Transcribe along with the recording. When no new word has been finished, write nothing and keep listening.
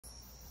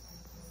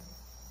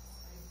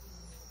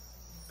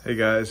Hey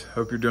guys,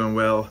 hope you're doing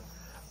well.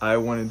 I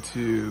wanted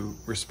to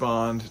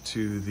respond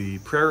to the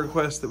prayer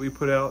request that we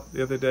put out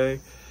the other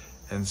day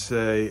and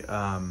say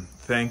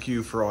thank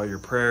you for all your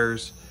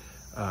prayers.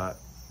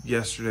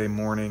 Yesterday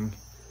morning,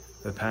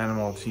 the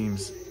Panama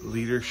team's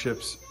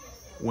leaderships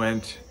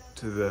went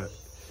to the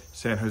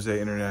San Jose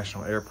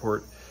International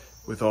Airport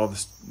with all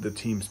the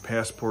team's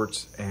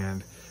passports,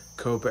 and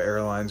Copa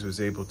Airlines was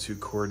able to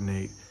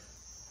coordinate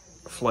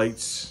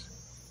flights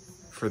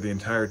for the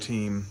entire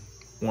team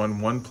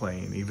on one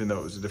plane, even though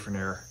it was a different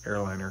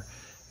airliner.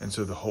 And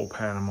so the whole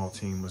Panama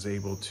team was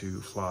able to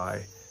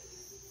fly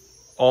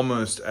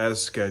almost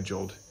as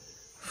scheduled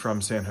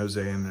from San Jose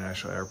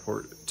International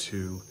Airport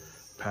to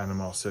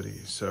Panama City.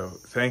 So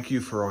thank you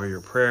for all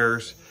your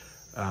prayers.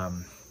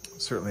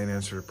 Certainly an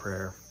answer to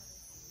prayer.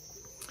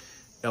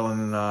 Ellen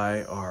and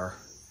I are,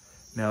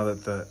 now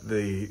that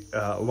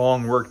the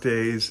long work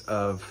days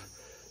of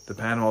the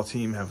Panama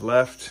team have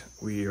left,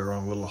 we are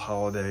on a little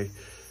holiday.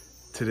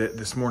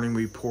 This morning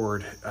we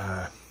poured,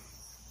 I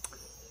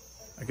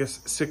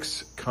guess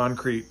 6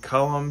 concrete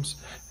columns,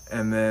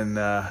 and then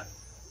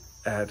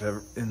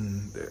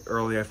in the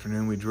early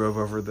afternoon we drove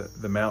over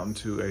the mountain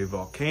to a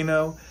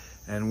volcano,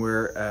 and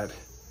we're at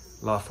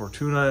La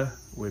Fortuna,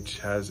 which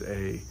has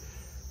a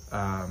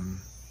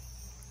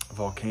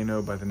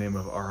volcano by the name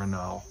of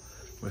Arenal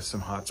with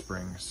some hot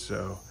springs.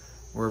 So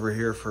we're over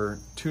here for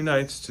 2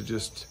 nights to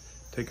just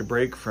take a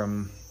break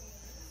from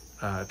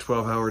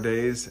 12-hour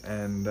days,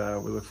 and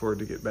we look forward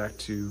to get back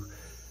to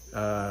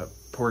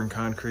pouring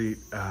concrete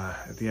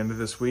at the end of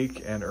this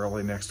week and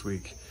early next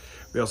week.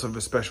 We also have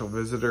a special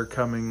visitor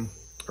coming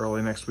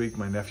early next week.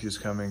 My nephew's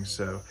coming,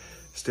 so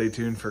stay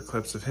tuned for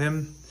clips of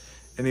him.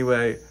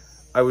 Anyway,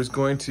 I was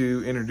going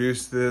to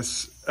introduce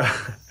this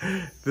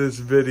this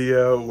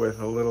video with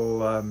a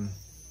little I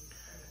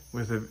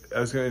was going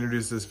to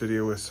introduce this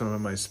video with some of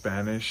my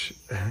Spanish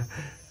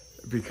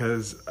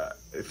because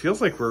it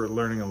feels like we're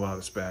learning a lot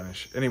of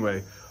Spanish.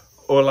 Anyway,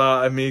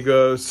 hola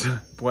amigos,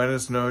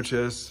 buenas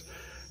noches.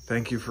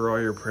 Thank you for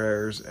all your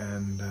prayers,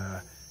 and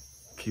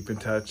keep in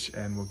touch,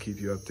 and we'll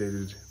keep you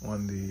updated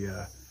on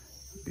the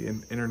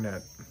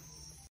internet.